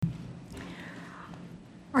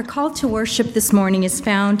Our call to worship this morning is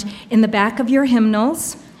found in the back of your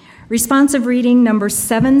hymnals. Responsive reading number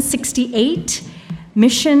 768,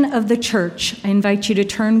 Mission of the Church. I invite you to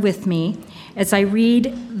turn with me as I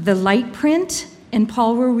read the light print, and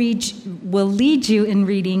Paul will lead you in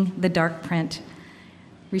reading the dark print.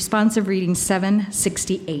 Responsive reading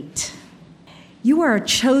 768. You are a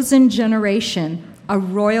chosen generation, a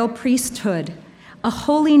royal priesthood, a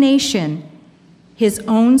holy nation, his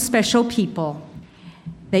own special people,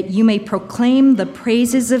 that you may proclaim the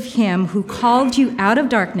praises of him who called you out of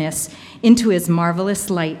darkness into his marvelous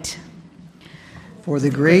light. For the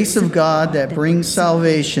grace of God that brings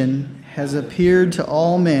salvation has appeared to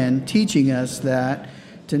all men, teaching us that,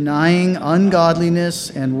 denying ungodliness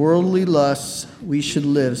and worldly lusts, we should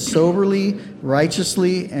live soberly,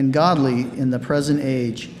 righteously, and godly in the present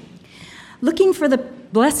age. Looking for the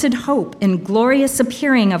blessed hope and glorious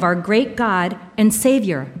appearing of our great God and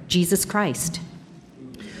Savior, Jesus Christ,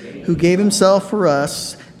 who gave himself for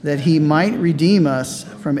us, that he might redeem us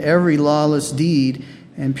from every lawless deed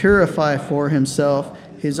and purify for himself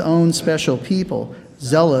his own special people,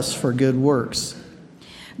 zealous for good works.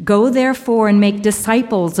 Go therefore and make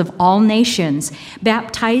disciples of all nations,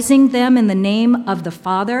 baptizing them in the name of the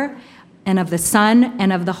Father and of the Son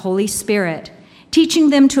and of the Holy Spirit,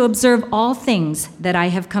 teaching them to observe all things that I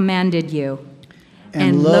have commanded you.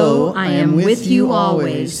 And lo, I am with you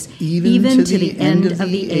always, even to the end of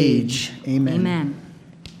the age. Amen. Amen.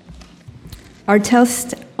 Our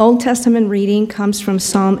Old Testament reading comes from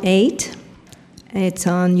Psalm 8. It's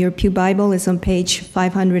on your Pew Bible. It's on page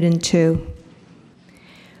 502.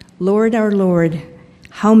 Lord, our Lord,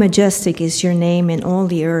 how majestic is your name in all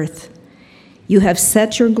the earth. You have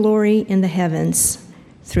set your glory in the heavens.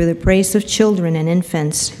 Through the praise of children and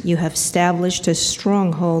infants, you have established a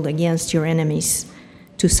stronghold against your enemies,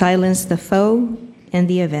 to silence the foe and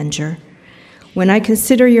the avenger. When I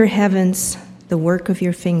consider your heavens, the work of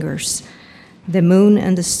your fingers, the moon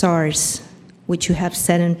and the stars, which you have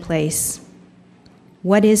set in place,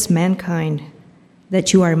 what is mankind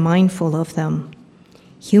that you are mindful of them?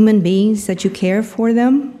 Human beings that you care for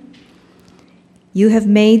them? You have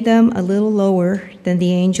made them a little lower than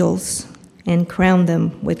the angels and crowned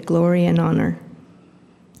them with glory and honor.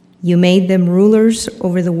 You made them rulers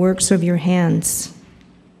over the works of your hands.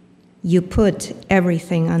 You put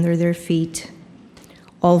everything under their feet,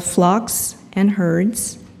 all flocks and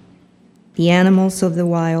herds, the animals of the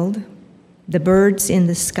wild, the birds in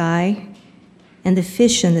the sky, and the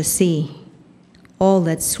fish in the sea, all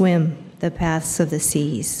that swim the paths of the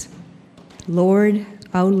seas. Lord,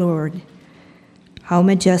 our Lord, how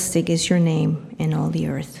majestic is your name in all the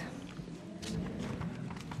earth.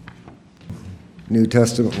 New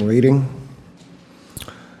Testament reading.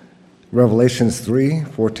 Revelations 3,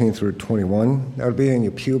 14 through 21. That would be in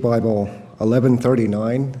your Pew Bible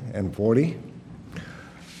 1139 and 40.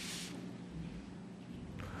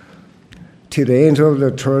 To the angel of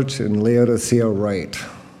the church in Laodicea write,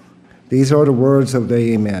 these are the words of the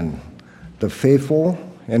Amen, the faithful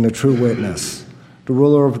and the true witness, the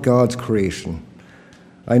ruler of God's creation.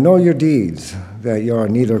 I know your deeds, that you are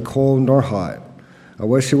neither cold nor hot. I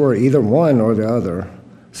wish you were either one or the other.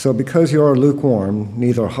 So because you are lukewarm,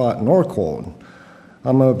 neither hot nor cold,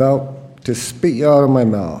 I'm about to spit you out of my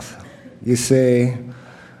mouth. You say,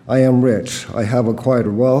 I am rich, I have acquired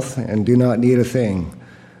wealth, and do not need a thing.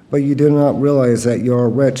 But you do not realize that you are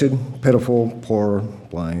wretched, pitiful, poor,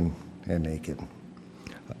 blind, and naked.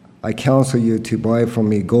 I counsel you to buy from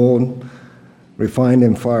me gold refined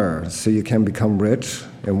in fire, so you can become rich,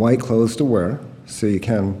 and white clothes to wear, so you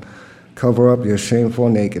can cover up your shameful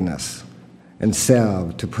nakedness, and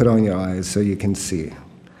salve to put on your eyes so you can see.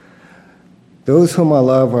 Those whom I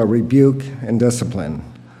love I rebuke and discipline.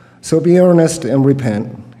 So be earnest and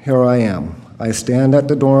repent. Here I am. I stand at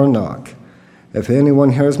the door and knock. If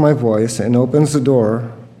anyone hears my voice and opens the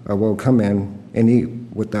door, I will come in and eat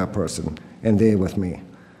with that person, and they with me.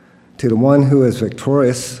 To the one who is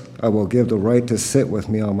victorious, I will give the right to sit with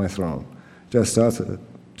me on my throne, just as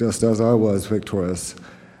I was victorious,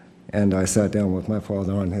 and I sat down with my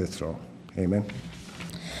Father on his throne. Amen.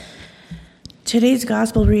 Today's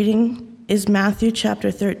gospel reading is Matthew chapter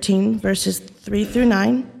 13, verses 3 through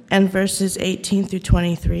 9, and verses 18 through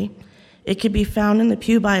 23. It can be found in the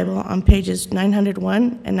Pew Bible on pages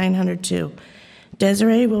 901 and 902.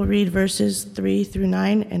 Desiree will read verses 3 through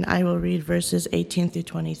 9, and I will read verses 18 through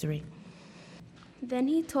 23. Then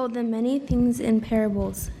he told them many things in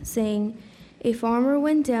parables, saying, a farmer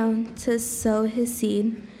went down to sow his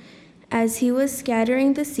seed. As he was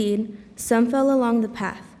scattering the seed, some fell along the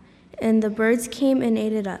path, and the birds came and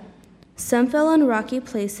ate it up. Some fell on rocky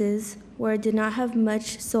places where it did not have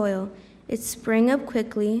much soil. It sprang up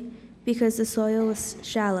quickly because the soil was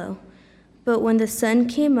shallow. But when the sun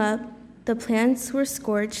came up, the plants were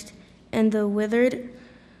scorched and the withered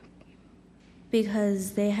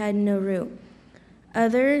because they had no root.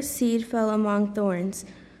 Other seed fell among thorns,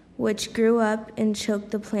 which grew up and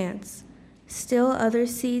choked the plants. Still other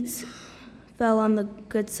seeds fell on the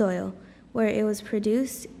good soil, where it was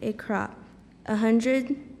produced a crop,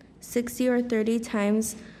 160 or 30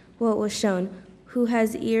 times what was shown. Who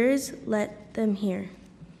has ears, let them hear.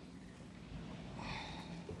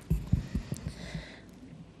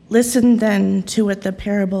 Listen then to what the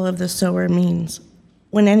parable of the sower means.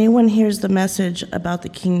 When anyone hears the message about the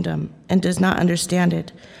kingdom and does not understand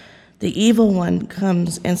it, the evil one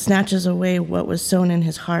comes and snatches away what was sown in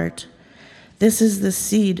his heart. This is the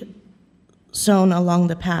seed sown along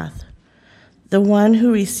the path. The one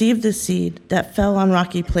who received the seed that fell on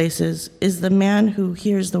rocky places is the man who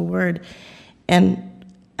hears the word and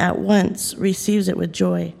at once receives it with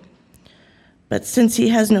joy. But since he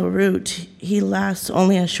has no root, he lasts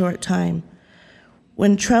only a short time.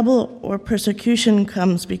 When trouble or persecution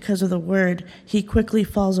comes because of the word, he quickly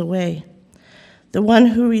falls away. The one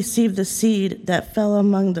who received the seed that fell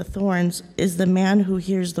among the thorns is the man who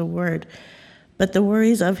hears the word, but the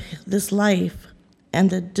worries of this life and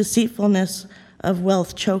the deceitfulness of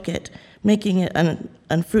wealth choke it, making it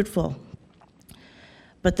unfruitful.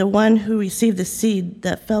 But the one who received the seed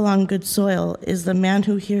that fell on good soil is the man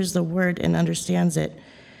who hears the word and understands it.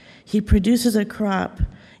 He produces a crop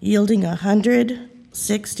yielding 100,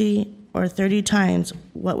 60, or 30 times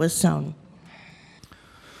what was sown.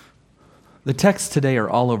 The texts today are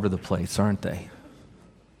all over the place, aren't they?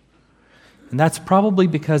 And that's probably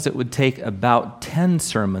because it would take about 10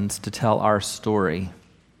 sermons to tell our story.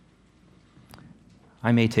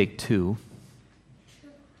 I may take 2.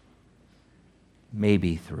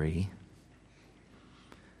 Maybe 3.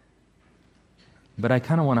 But I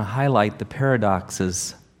kind of want to highlight the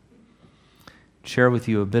paradoxes, share with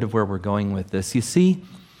you a bit of where we're going with this. You see,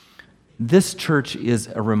 this church is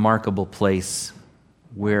a remarkable place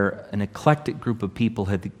where an eclectic group of people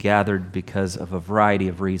had gathered because of a variety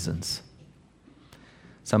of reasons.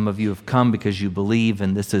 Some of you have come because you believe,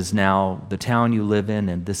 and this is now the town you live in,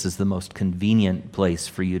 and this is the most convenient place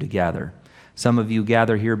for you to gather. Some of you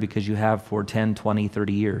gather here because you have for 10, 20,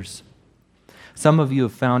 30 years. Some of you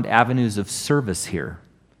have found avenues of service here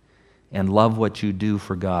and love what you do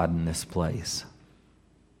for God in this place.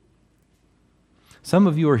 Some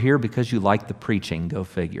of you are here because you like the preaching, go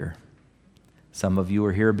figure. Some of you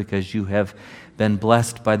are here because you have been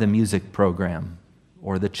blessed by the music program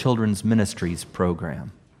or the children's ministries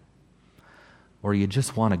program. Or you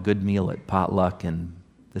just want a good meal at potluck, and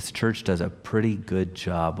this church does a pretty good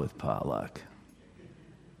job with potluck.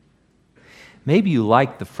 Maybe you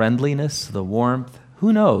like the friendliness, the warmth.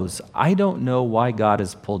 Who knows? I don't know why God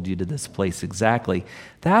has pulled you to this place exactly.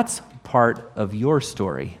 That's part of your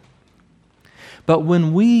story. But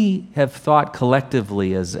when we have thought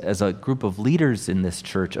collectively as a group of leaders in this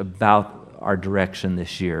church about our direction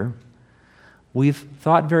this year, we've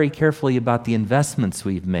thought very carefully about the investments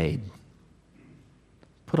we've made.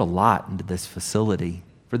 Put a lot into this facility.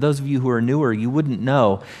 For those of you who are newer, you wouldn't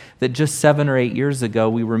know that just 7 or 8 years ago,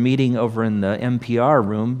 we were meeting over in the MPR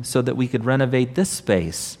room so that we could renovate this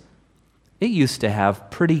space. It used to have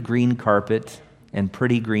pretty green carpet and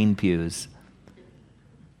pretty green pews.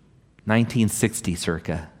 1960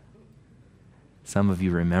 circa. Some of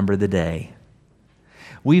you remember the day.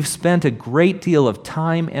 We've spent a great deal of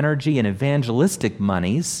time, energy, and evangelistic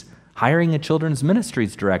monies hiring a children's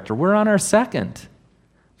ministries director. We're on our 2nd.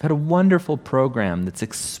 We've had a wonderful program that's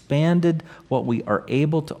expanded what we are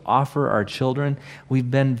able to offer our children. We've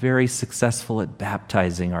been very successful at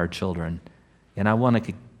baptizing our children. And I want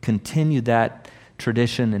to continue that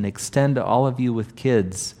tradition and extend to all of you with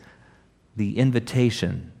kids the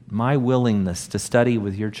invitation, my willingness to study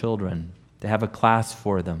with your children, to have a class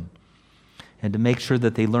for them, and to make sure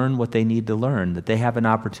that they learn what they need to learn, that they have an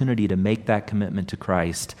opportunity to make that commitment to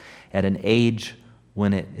Christ at an age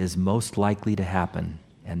when it is most likely to happen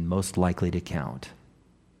and most likely to count.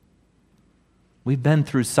 We've been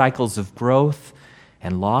through cycles of growth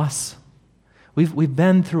and loss. We've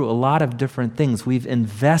been through a lot of different things. We've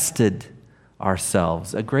invested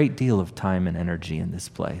ourselves a great deal of time and energy in this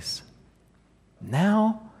place.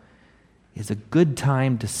 Now is a good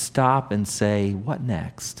time to stop and say, what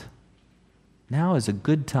next? Now is a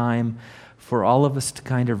good time for all of us to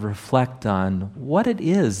kind of reflect on what it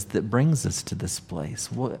is that brings us to this place.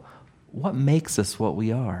 What makes us what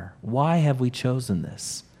we are? Why have we chosen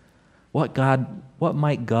this? What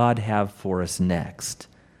might God have for us next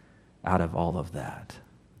out of all of that?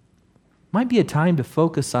 Might be a time to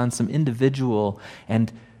focus on some individual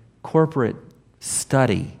and corporate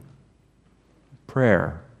study,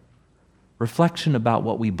 prayer, reflection about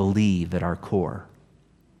what we believe at our core.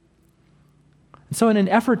 And so in an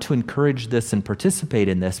effort to encourage this and participate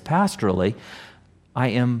in this pastorally, I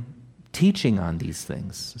am teaching on these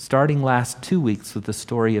things, starting last 2 weeks with the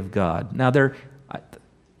story of God. Now,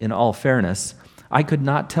 in all fairness, I could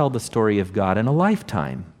not tell the story of God in a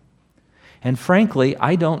lifetime. And frankly,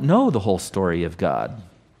 I don't know the whole story of God.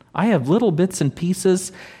 I have little bits and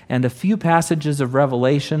pieces and a few passages of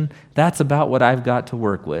revelation. That's about what I've got to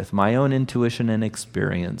work with, my own intuition and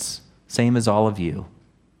experience, same as all of you.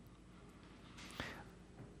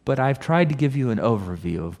 But I've tried to give you an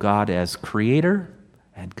overview of God as creator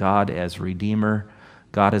and God as redeemer.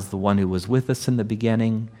 God is the one who was with us in the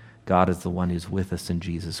beginning. God is the one who's with us in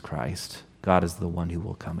Jesus Christ. God is the one who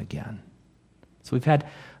will come again. So we've had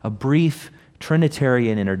a brief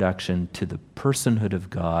Trinitarian introduction to the personhood of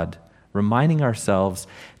God, reminding ourselves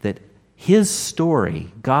that His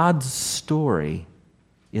story, God's story,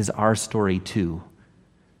 is our story too.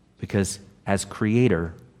 Because as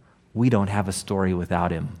creator, we don't have a story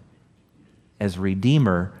without Him. As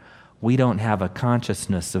Redeemer, we don't have a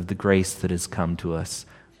consciousness of the grace that has come to us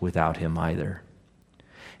without Him either.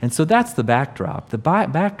 And so that's the backdrop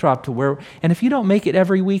to where, and if you don't make it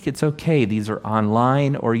every week, it's okay. These are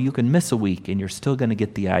online, or you can miss a week and you're still going to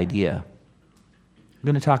get the idea. We're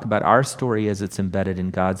going to talk about our story as it's embedded in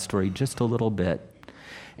God's story just a little bit.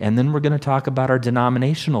 And then we're going to talk about our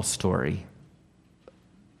denominational story.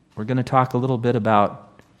 We're going to talk a little bit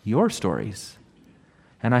about your stories.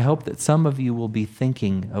 And I hope that some of you will be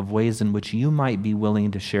thinking of ways in which you might be willing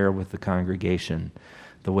to share with the congregation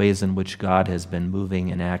the ways in which God has been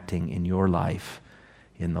moving and acting in your life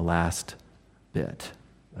in the last bit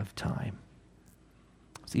of time.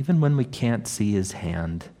 So even when we can't see His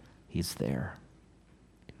hand, He's there.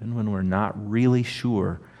 Even when we're not really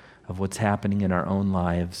sure of what's happening in our own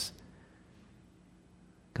lives,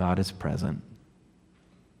 God is present,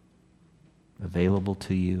 available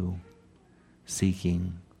to you,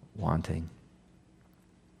 seeking, wanting.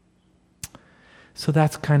 So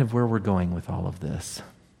that's kind of where we're going with all of this.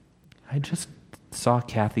 I just saw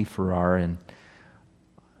Kathy Farrar, and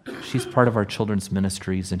she's part of our children's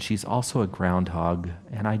ministries, and she's also a groundhog.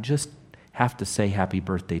 And I just have to say happy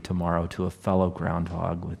birthday tomorrow to a fellow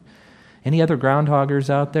groundhog. Any other groundhoggers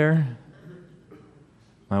out there?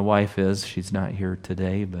 My wife is. She's not here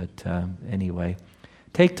today, but anyway.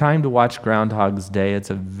 Take time to watch Groundhog's Day. It's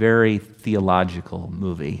a very theological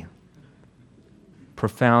movie.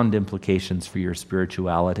 Profound implications for your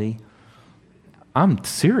spirituality. I'm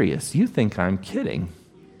serious. You think I'm kidding.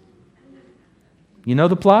 You know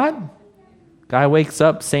the plot? Guy wakes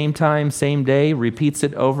up, same time, same day, repeats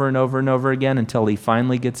it over and over and over again until he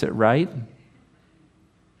finally gets it right.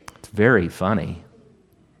 It's very funny.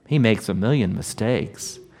 He makes a million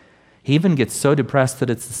mistakes. He even gets so depressed that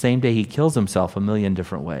it's the same day he kills himself a million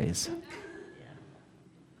different ways.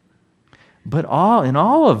 But in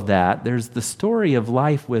all of that, there's the story of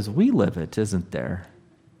life as we live it, isn't there?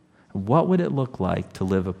 What would it look like to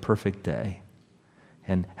live a perfect day?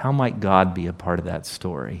 And how might God be a part of that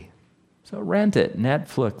story? So rent it,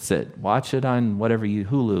 Netflix it, watch it on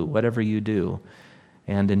Hulu, whatever you do,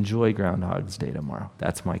 and enjoy Groundhog's Day tomorrow.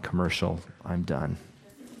 That's my commercial. I'm done.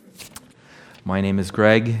 My name is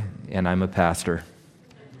Greg, and I'm a pastor.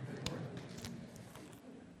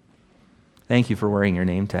 Thank you for wearing your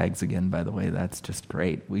name tags again, by the way. That's just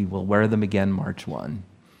great. We will wear them again March 1.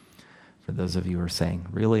 For those of you who are saying,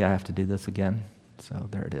 really, I have to do this again? So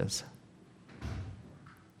there it is.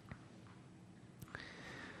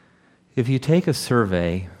 If you take a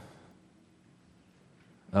survey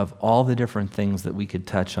of all the different things that we could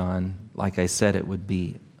touch on, like I said, it would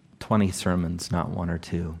be 20 sermons, not one or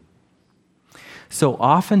two. So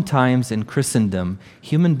oftentimes in Christendom,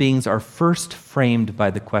 human beings are first framed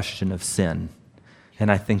by the question of sin.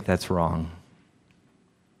 And I think that's wrong.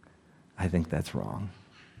 I think that's wrong.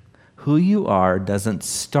 Who you are doesn't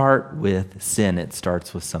start with sin, it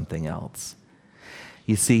starts with something else.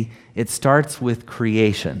 You see, it starts with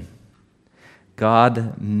creation.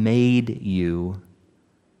 God made you,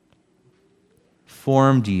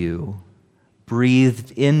 formed you,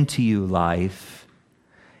 breathed into you life,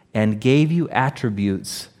 and gave you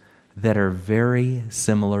attributes that are very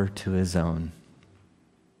similar to His own.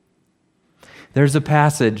 There's a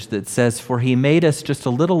passage that says, "For He made us just a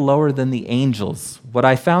little lower than the angels." What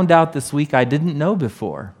I found out this week I didn't know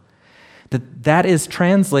before. That is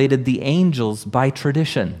translated the angels by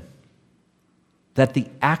tradition. That the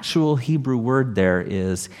actual Hebrew word there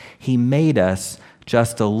is, He made us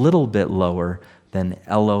just a little bit lower than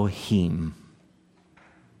Elohim.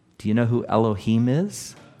 Do you know who Elohim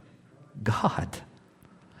is? God.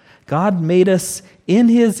 God made us in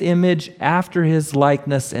His image, after His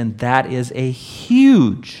likeness, and that is a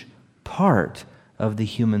huge part of the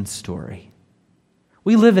human story.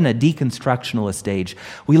 We live in a deconstructionalist age.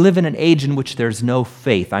 We live in an age in which there's no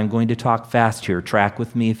faith. I'm going to talk fast here. Track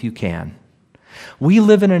with me if you can. We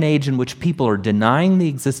live in an age in which people are denying the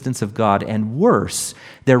existence of God, and worse,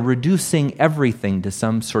 they're reducing everything to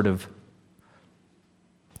some sort of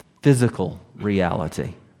physical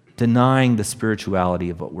reality, denying the spirituality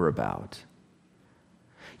of what we're about.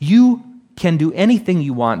 You can do anything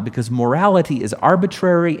you want because morality is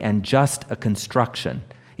arbitrary and just a construction.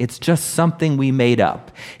 It's just something we made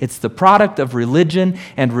up. It's the product of religion,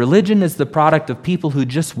 and religion is the product of people who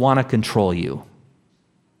just want to control you.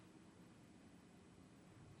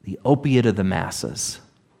 The opiate of the masses.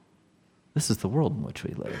 This is the world in which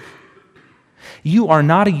we live. You are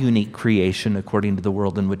not a unique creation according to the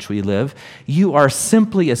world in which we live. You are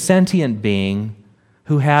simply a sentient being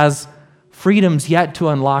who has freedoms yet to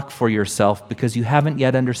unlock for yourself because you haven't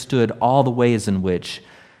yet understood all the ways in which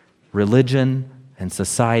religion and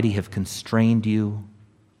society have constrained you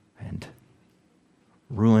and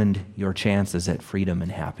ruined your chances at freedom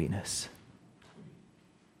and happiness.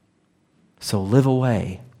 So live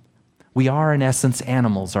away. We are, in essence,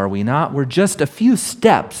 animals, are we not? We're just a few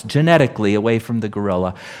steps genetically away from the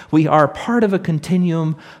gorilla. We are part of a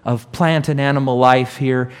continuum of plant and animal life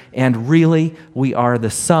here, and really, we are the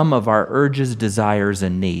sum of our urges, desires,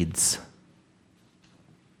 and needs.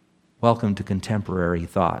 Welcome to contemporary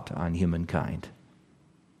thought on humankind.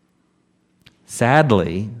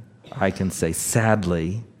 Sadly, I can say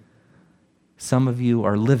sadly, some of you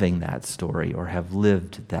are living that story or have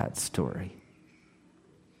lived that story.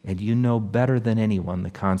 And you know better than anyone the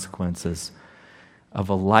consequences of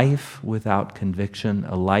a life without conviction,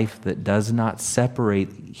 a life that does not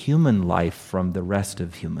separate human life from the rest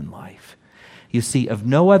of human life. You see, of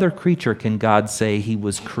no other creature can God say he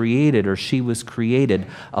was created or she was created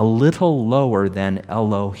a little lower than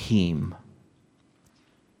Elohim.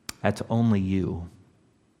 That's only you.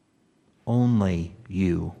 Only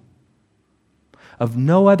you. Of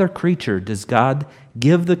no other creature does God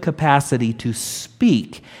give the capacity to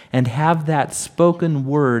speak and have that spoken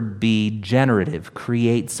word be generative,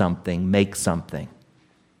 create something, make something.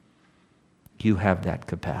 You have that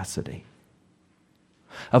capacity.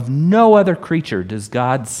 Of no other creature does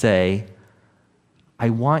God say, I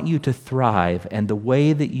want you to thrive, and the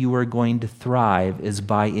way that you are going to thrive is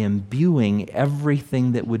by imbuing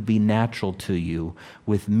everything that would be natural to you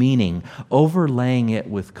with meaning, overlaying it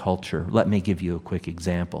with culture. Let me give you a quick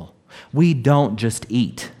example. We don't just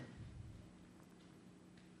eat.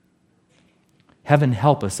 Heaven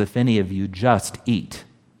help us if any of you just eat.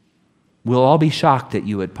 We'll all be shocked at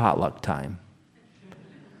you at potluck time.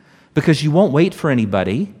 Because you won't wait for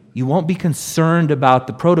anybody. You won't be concerned about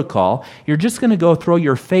the protocol. You're just going to go throw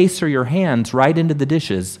your face or your hands right into the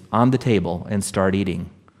dishes on the table and start eating.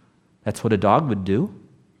 That's what a dog would do.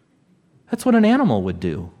 That's what an animal would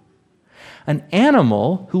do. An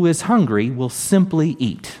animal who is hungry will simply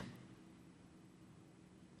eat.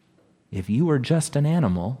 If you were just an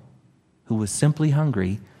animal who was simply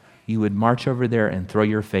hungry, you would march over there and throw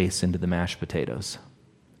your face into the mashed potatoes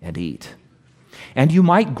and eat. And you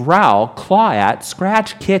might growl, claw at,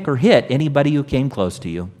 scratch, kick, or hit anybody who came close to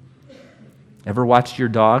you. Ever watched your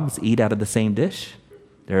dogs eat out of the same dish?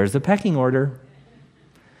 There's a pecking order.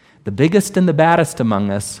 The biggest and the baddest among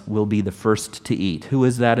us will be the first to eat. Who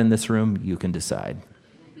is that in this room? You can decide.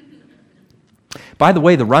 By the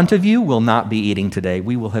way, the runt of you will not be eating today.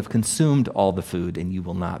 We will have consumed all the food, and you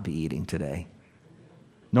will not be eating today.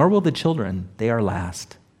 Nor will the children. They are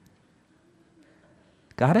last.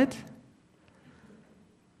 Got it?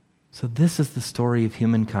 So this is the story of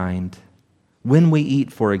humankind. When we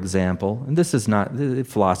eat, for example, and this is not, the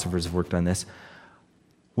philosophers have worked on this.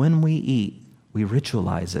 When we eat, we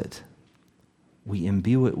ritualize it. We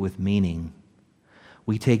imbue it with meaning.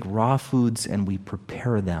 We take raw foods and we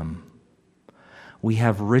prepare them. We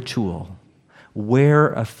have ritual.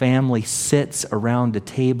 Where a family sits around a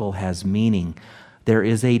table has meaning. There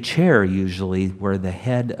is a chair usually where the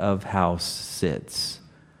head of house sits,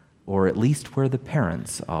 or at least where the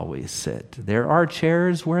parents always sit. There are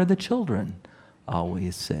chairs where the children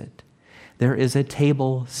always sit. There is a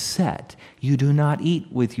table set. You do not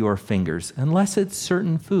eat with your fingers unless it's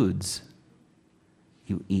certain foods.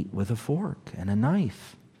 You eat with a fork and a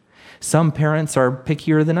knife. Some parents are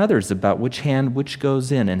pickier than others about which hand which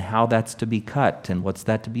goes in and how that's to be cut and what's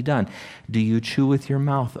that to be done. Do you chew with your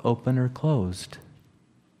mouth open or closed?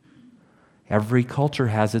 Every culture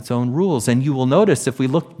has its own rules. And you will notice, if we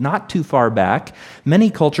look not too far back, many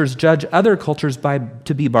cultures judge other cultures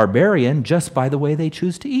to be barbarian just by the way they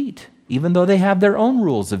choose to eat, even though they have their own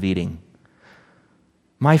rules of eating.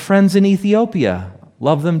 My friends in Ethiopia,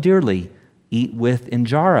 love them dearly, eat with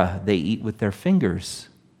injera. They eat with their fingers.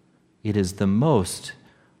 It is the most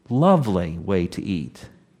lovely way to eat.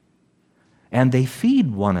 And they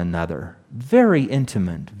feed one another. Very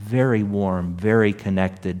intimate, very warm, very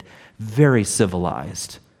connected, very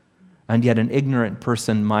civilized. And yet an ignorant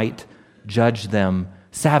person might judge them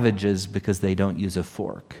savages because they don't use a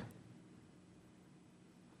fork.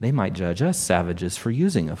 They might judge us savages for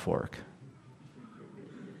using a fork.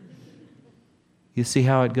 You see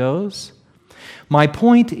how it goes? My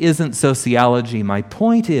point isn't sociology. My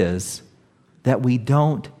point is that we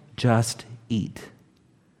don't just eat.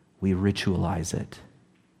 We ritualize it.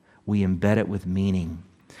 We embed it with meaning.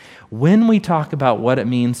 When we talk about what it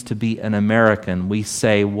means to be an American, we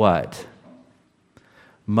say what?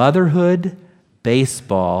 Motherhood,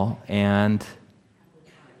 baseball, and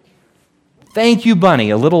thank you,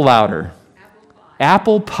 Bunny, a little louder.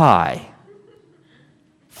 Apple pie.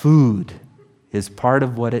 Food is part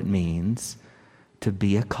of what it means to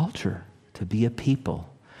be a culture, to be a people.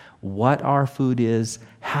 What our food is,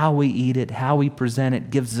 how we eat it, how we present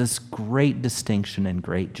it, gives us great distinction and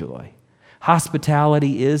great joy.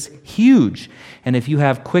 Hospitality is huge. And if you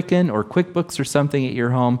have Quicken or QuickBooks or something at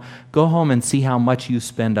your home, go home and see how much you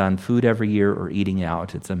spend on food every year or eating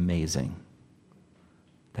out. It's amazing.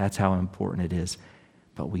 That's how important it is.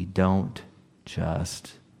 But we don't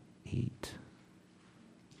just eat.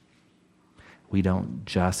 We don't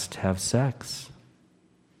just have sex.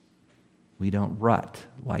 We don't rut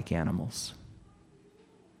like animals.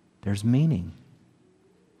 There's meaning.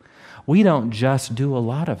 We don't just do a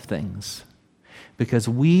lot of things because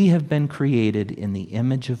we have been created in the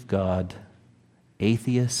image of God,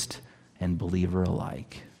 atheist and believer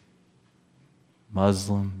alike.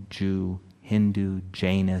 Muslim, Jew, Hindu,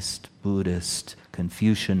 Jainist, Buddhist,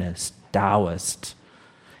 Confucianist, Taoist,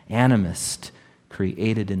 animist,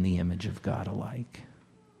 created in the image of God alike.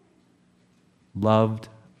 Loved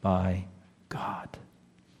by God.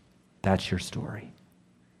 That's your story.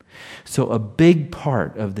 So a big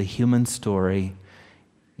part of the human story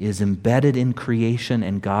is embedded in creation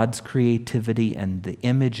and God's creativity and the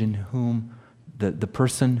image in whom, the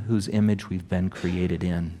person whose image we've been created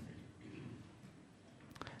in.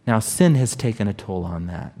 Now, sin has taken a toll on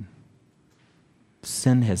that.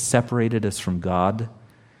 Sin has separated us from God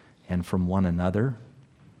and from one another.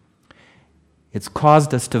 It's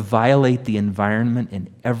caused us to violate the environment in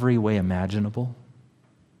every way imaginable.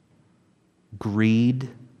 Greed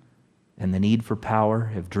and the need for power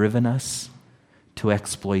have driven us to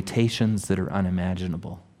exploitations that are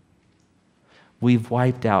unimaginable. We've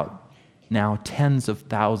wiped out now tens of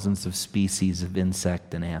thousands of species of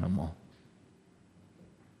insect and animal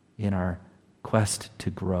in our quest to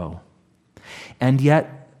grow. And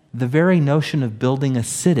yet, the very notion of building a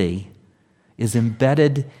city is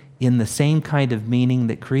embedded in the same kind of meaning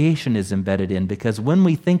that creation is embedded in, because when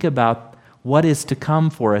we think about what is to come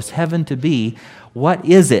for us, heaven to be, what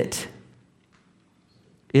is it?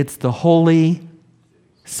 It's the holy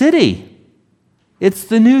city. It's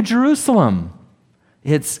the New Jerusalem.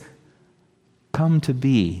 It's come to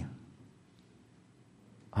be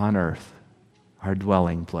on earth, our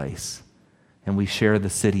dwelling place, and we share the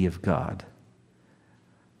city of God.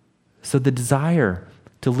 So the desire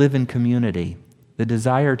to live in community, the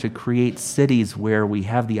desire to create cities where we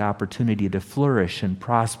have the opportunity to flourish and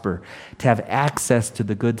prosper, to have access to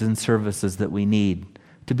the goods and services that we need,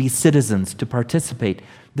 to be citizens, to participate,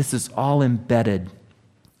 this is all embedded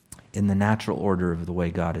in the natural order of the way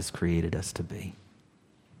God has created us to be.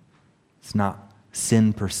 It's not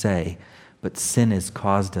sin per se, but sin has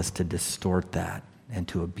caused us to distort that and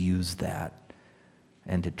to abuse that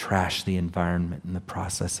and to trash the environment in the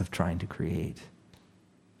process of trying to create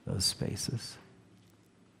those spaces.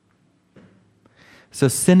 So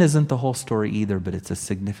sin isn't the whole story either, but it's a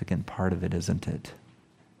significant part of it, isn't it?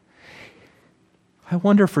 I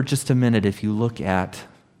wonder for just a minute if you look at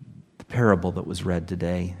the parable that was read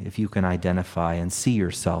today, if you can identify and see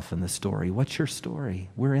yourself in the story. What's your story?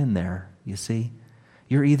 We're in there, you see.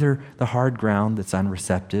 You're either the hard ground that's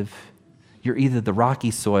unreceptive, you're either the rocky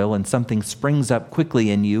soil and something springs up quickly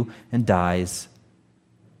in you and dies.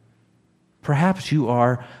 Perhaps you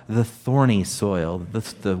are the thorny soil,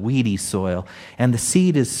 the weedy soil, and the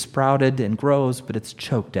seed is sprouted and grows, but it's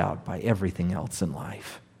choked out by everything else in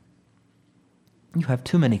life. You have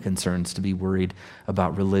too many concerns to be worried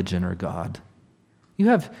about religion or God. You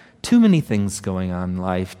have too many things going on in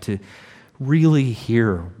life to really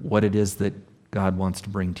hear what it is that God wants to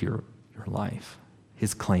bring to your life,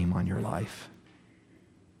 his claim on your life.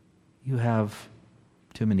 You have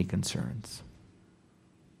too many concerns.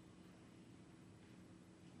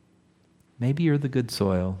 Maybe you're the good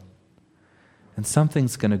soil, and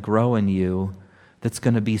something's going to grow in you that's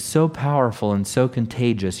going to be so powerful and so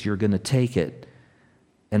contagious, you're going to take it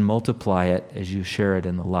and multiply it as you share it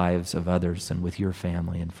in the lives of others and with your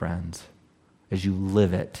family and friends, as you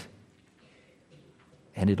live it.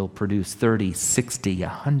 And it'll produce 30, 60,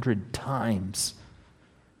 100 times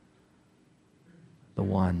the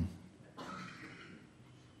one.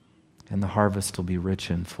 And the harvest will be rich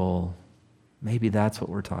and full. Maybe that's what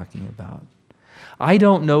we're talking about. I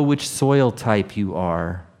don't know which soil type you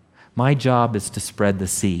are. My job is to spread the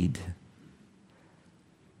seed.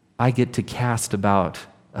 I get to cast about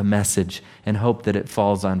a message and hope that it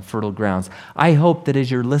falls on fertile grounds. I hope that as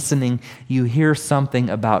you're listening, you hear something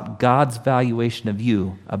about God's valuation of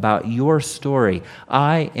you, about your story.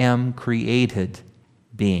 I am created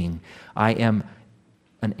being. I am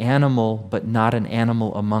an animal, but not an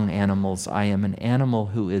animal among animals. I am an animal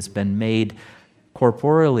who has been made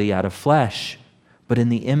corporeally out of flesh, but in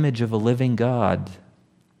the image of a living God,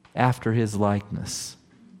 after his likeness.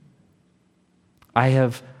 I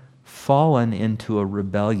have fallen into a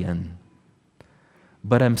rebellion,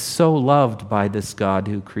 but I'm so loved by this God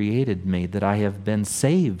who created me that I have been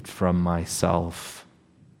saved from myself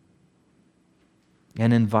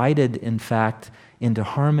and invited, in fact, into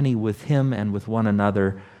harmony with him and with one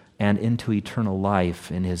another and into eternal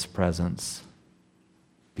life in his presence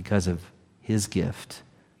because of his gift,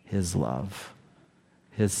 his love,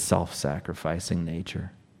 his self-sacrificing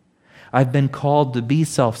nature. I've been called to be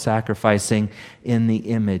self-sacrificing in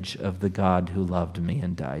the image of the God who loved me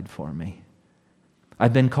and died for me.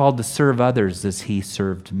 I've been called to serve others as he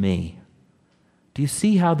served me. Do you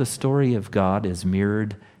see how the story of God is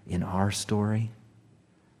mirrored in our story?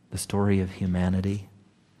 The story of humanity?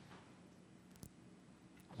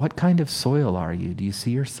 What kind of soil are you? Do you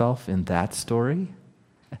see yourself in that story?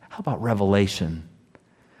 How about Revelation?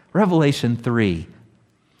 Revelation 3.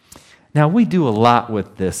 Now, we do a lot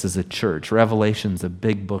with this as a church. Revelation's a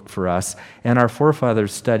big book for us, and our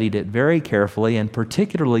forefathers studied it very carefully, and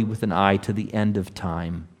particularly with an eye to the end of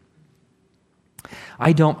time.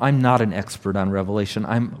 I'm not an expert on Revelation.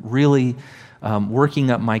 I'm really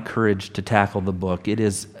working up my courage to tackle the book. It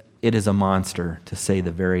is a monster, to say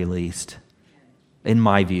the very least, in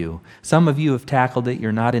my view. Some of you have tackled it.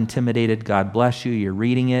 You're not intimidated. God bless you. You're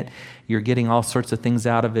reading it. You're getting all sorts of things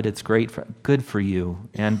out of it. It's great, good for you.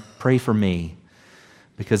 And pray for me,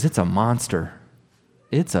 because it's a monster.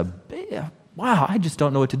 Wow, I just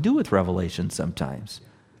don't know what to do with Revelation sometimes.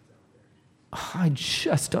 I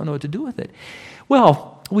just don't know what to do with it.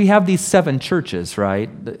 Well, we have these 7 churches, right?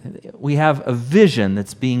 We have a vision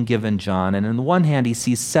that's being given John, and on the one hand, he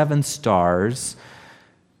sees 7 stars.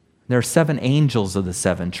 There are 7 angels of the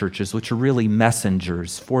 7 churches, which are really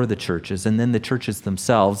messengers for the churches, and then the churches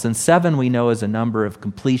themselves. And 7 we know is a number of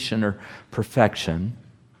completion or perfection.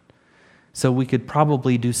 So we could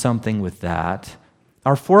probably do something with that.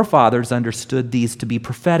 Our forefathers understood these to be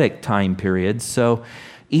prophetic time periods, so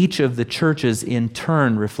each of the churches in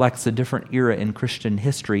turn reflects a different era in Christian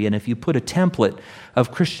history. And if you put a template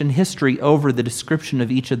of Christian history over the description of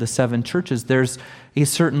each of the 7 churches, there's a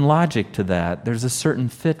certain logic to that. There's a certain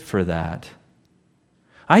fit for that.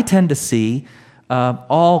 I tend to see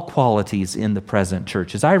all qualities in the present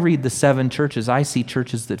church. As I read the 7 churches, I see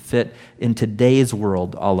churches that fit in today's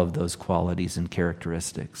world all of those qualities and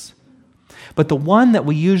characteristics. But the one that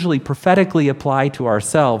we usually prophetically apply to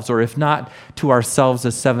ourselves, or if not to ourselves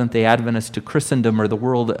as Seventh-day Adventists, to Christendom or the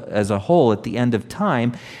world as a whole at the end of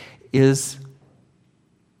time, is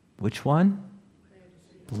which one?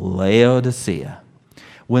 Laodicea.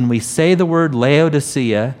 When we say the word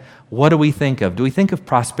Laodicea, what do we think of? Do we think of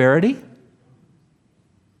prosperity?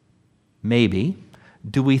 Maybe.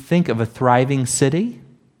 Do we think of a thriving city?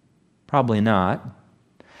 Probably not.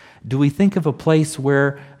 Do we think of a place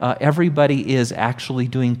where everybody is actually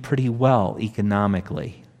doing pretty well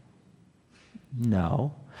economically?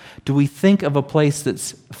 No. Do we think of a place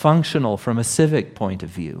that's functional from a civic point of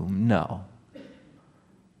view? No.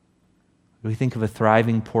 Do we think of a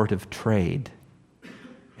thriving port of trade,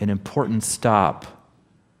 an important stop,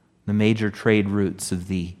 the major trade routes of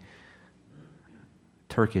the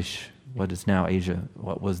Turkish, what is now Asia,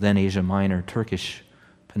 what was then Asia Minor, Turkish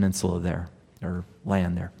peninsula there, or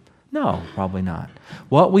land there? No, probably not.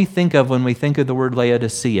 What we think of when we think of the word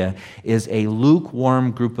Laodicea is a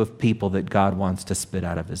lukewarm group of people that God wants to spit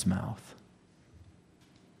out of his mouth.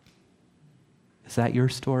 Is that your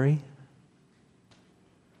story?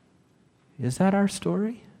 Is that our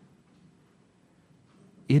story?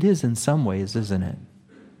 It is in some ways, isn't it?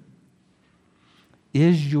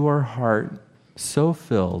 Is your heart so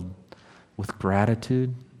filled with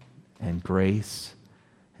gratitude and grace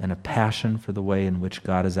and a passion for the way in which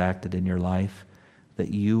God has acted in your life that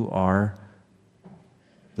you are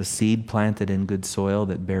the seed planted in good soil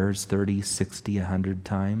that bears 30, 60, 100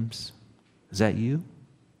 times? Is that you?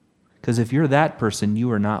 Because if you're that person, you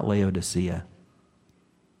are not Laodicea.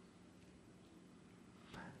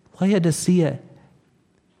 Laodicea,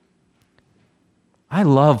 I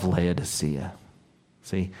love Laodicea.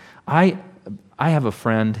 See, I have a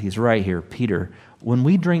friend, he's right here, Peter. When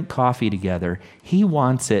we drink coffee together, he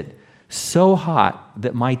wants it so hot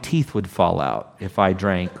that my teeth would fall out if I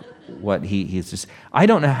drank what he's just. I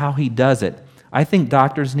don't know how he does it. I think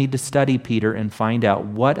doctors need to study Peter and find out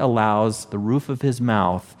what allows the roof of his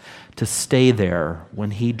mouth to stay there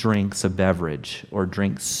when he drinks a beverage or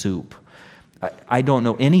drinks soup. I don't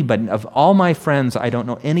know anybody, of all my friends, I don't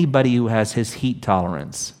know anybody who has his heat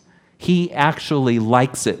tolerance. He actually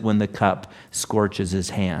likes it when the cup scorches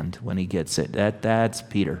his hand when he gets it. That's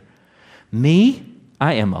Peter. Me,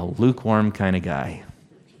 I am a lukewarm kind of guy.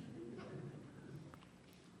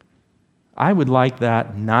 I would like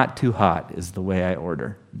that not too hot is the way I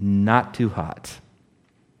order. Not too hot.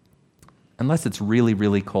 Unless it's really,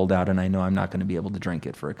 really cold out and I know I'm not going to be able to drink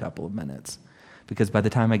it for a couple of minutes. Because by the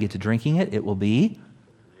time I get to drinking it, it will be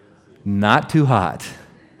not too hot.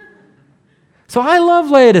 So I love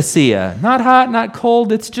Laodicea. Not hot, not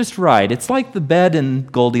cold, it's just right. It's like the bed in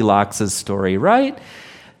Goldilocks' story, right?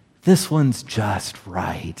 This one's just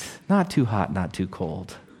right. Not too hot, not too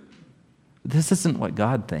cold. This isn't what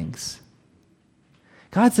God thinks.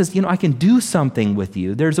 God says, I can do something with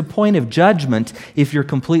you. There's a point of judgment if you're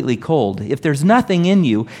completely cold. If there's nothing in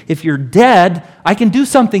you, if you're dead, I can do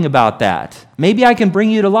something about that. Maybe I can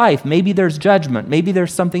bring you to life. Maybe there's judgment. Maybe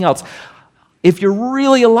there's something else. If you're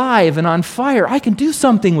really alive and on fire, I can do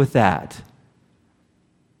something with that.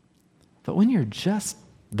 But when you're just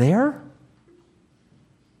there,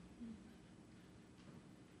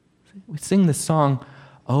 we sing the song,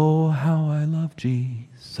 "Oh, how I love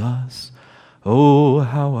Jesus. Oh,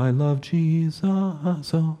 how I love Jesus."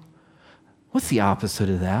 Oh. What's the opposite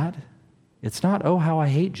of that? It's not, "Oh, how I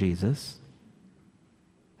hate Jesus."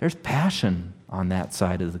 There's passion on that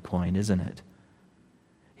side of the coin, isn't it?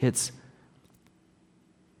 It's,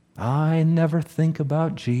 "I never think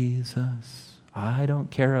about Jesus. I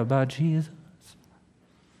don't care about Jesus.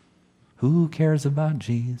 Who cares about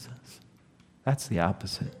Jesus?" That's the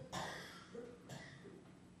opposite.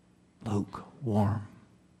 Lukewarm.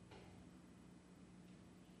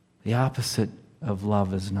 The opposite of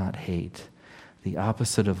love is not hate. The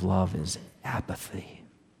opposite of love is apathy.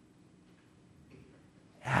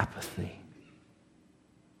 Apathy.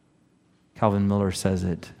 Calvin Miller says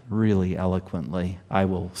it really eloquently. I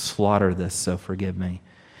will slaughter this, so forgive me.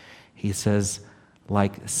 He says,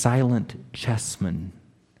 like silent chessmen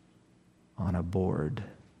on a board,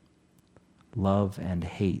 love and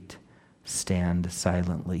hate stand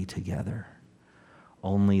silently together.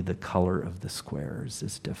 Only the color of the squares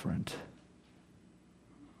is different.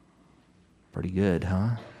 Pretty good,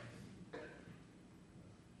 huh?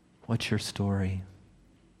 What's your story?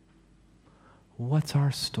 What's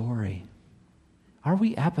our story? Are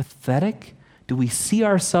we apathetic? Do we see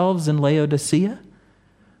ourselves in Laodicea?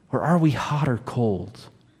 Or are we hot or cold?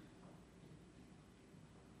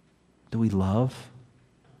 Do we love?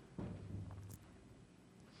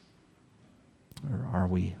 Or are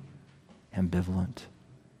we ambivalent?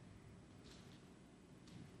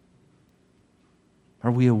 Are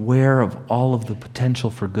we aware of all of the potential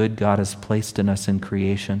for good God has placed in us in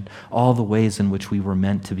creation, all the ways in which we were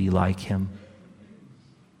meant to be like Him?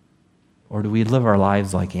 Or do we live our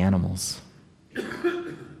lives like animals,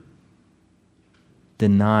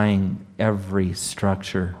 denying every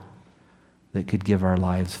structure that could give our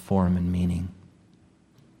lives form and meaning?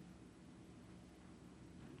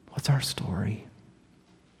 What's our story?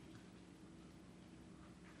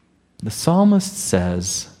 The psalmist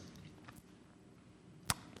says,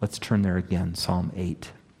 let's turn there again, Psalm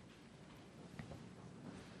 8.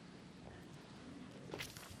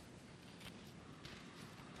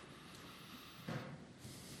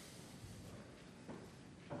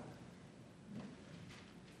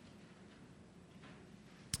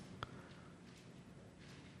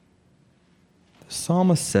 The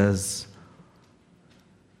psalmist says,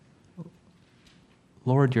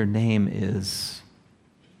 "Lord, your name is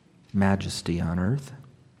majesty on earth.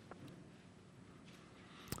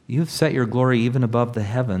 You have set your glory even above the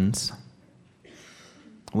heavens."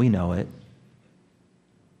 We know it.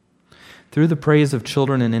 Through the praise of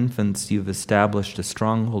children and infants, you've established a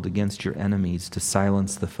stronghold against your enemies to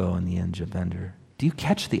silence the foe and the offender. Do you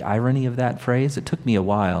catch the irony of that phrase? It took me a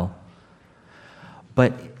while.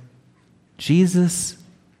 But Jesus,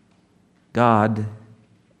 God,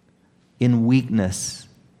 in weakness,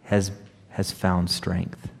 has found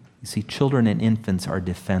strength. You see, children and infants are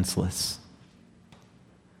defenseless.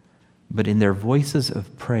 But in their voices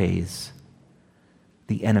of praise,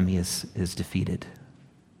 the enemy is defeated.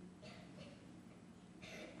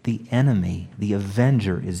 The enemy, the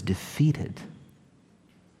avenger, is defeated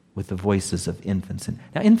with the voices of infants.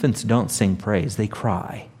 Now, infants don't sing praise, they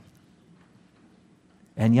cry.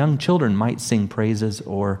 And young children might sing praises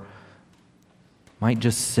or might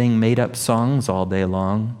just sing made-up songs all day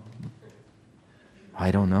long. I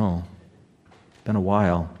don't know. It's been a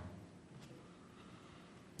while.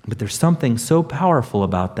 But there's something so powerful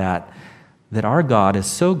about that our God is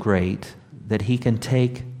so great that he can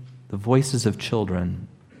take the voices of children,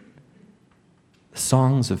 the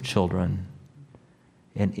songs of children,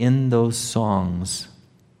 and in those songs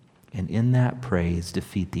and in that praise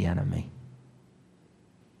defeat the enemy.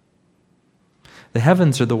 The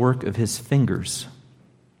heavens are the work of his fingers.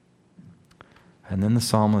 And then the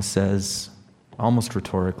psalmist says, almost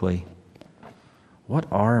rhetorically, what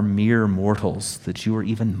are mere mortals that you are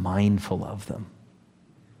even mindful of them?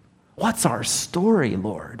 What's our story,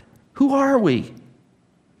 Lord? Who are we?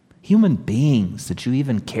 Human beings that you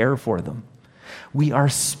even care for them. We are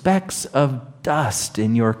specks of dust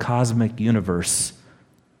in your cosmic universe.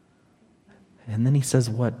 And then he says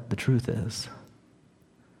what the truth is.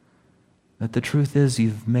 That the truth is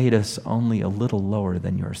you've made us only a little lower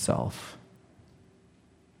than yourself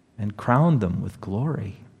and crowned them with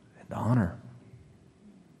glory and honor.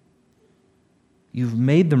 You've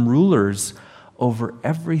made them rulers over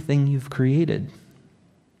everything you've created.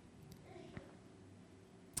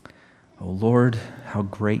 Oh Lord, how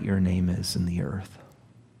great your name is in the earth.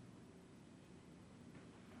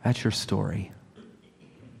 That's your story.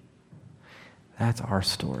 That's our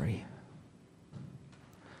story.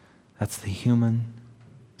 That's the human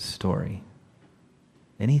story.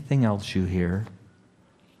 Anything else you hear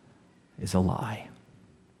is a lie.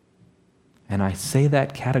 And I say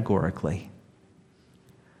that categorically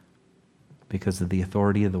because of the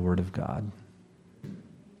authority of the Word of God.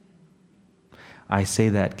 I say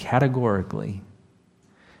that categorically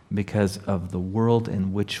because of the world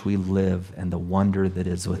in which we live and the wonder that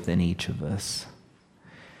is within each of us.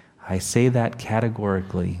 I say that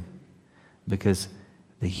categorically because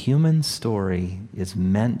the human story is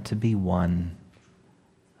meant to be one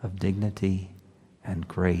of dignity and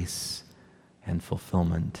grace and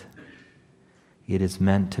fulfillment. It is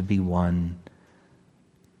meant to be one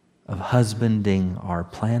of husbanding our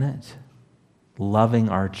planet, loving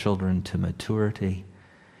our children to maturity,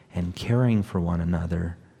 and caring for one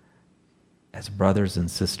another as brothers and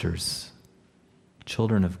sisters,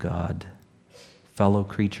 children of God, fellow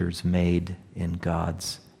creatures made in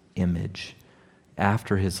God's image,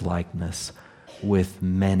 after his likeness, with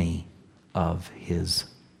many of his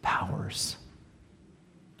powers.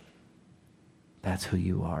 That's who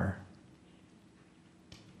you are.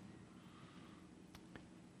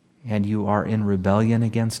 And you are in rebellion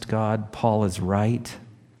against God. Paul is right.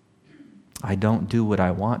 I don't do what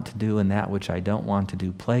I want to do, and that which I don't want to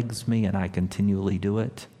do plagues me, and I continually do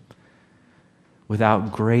it.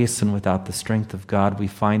 Without grace and without the strength of God, we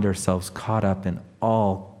find ourselves caught up in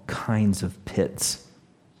all kinds of pits.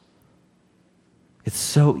 It's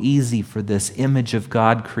so easy for this image of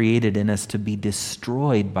God created in us to be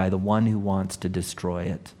destroyed by the one who wants to destroy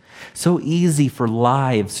it. So easy for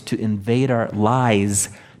lies to invade our lives,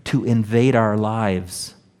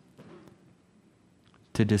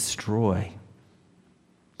 to destroy,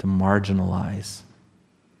 to marginalize,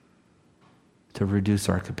 to reduce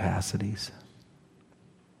our capacities.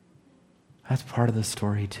 That's part of the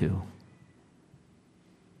story too.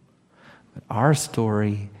 But our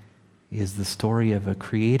story is the story of a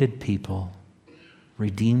created people,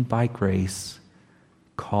 redeemed by grace,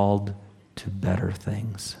 called to better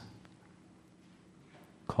things.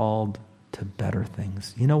 Called to better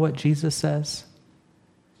things. You know what Jesus says?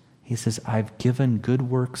 He says, I've given good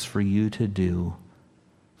works for you to do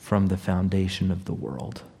from the foundation of the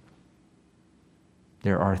world.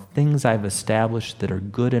 There are things I've established that are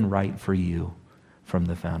good and right for you from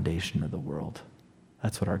the foundation of the world.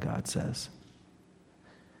 That's what our God says.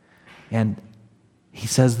 And he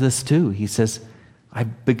says this too. He says,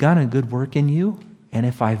 I've begun a good work in you, and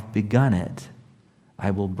if I've begun it, I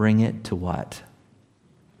will bring it to what?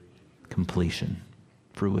 Completion,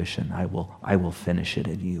 fruition. I will finish it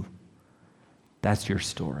in you. That's your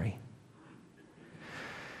story.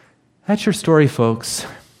 That's your story, folks,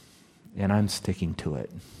 and I'm sticking to it.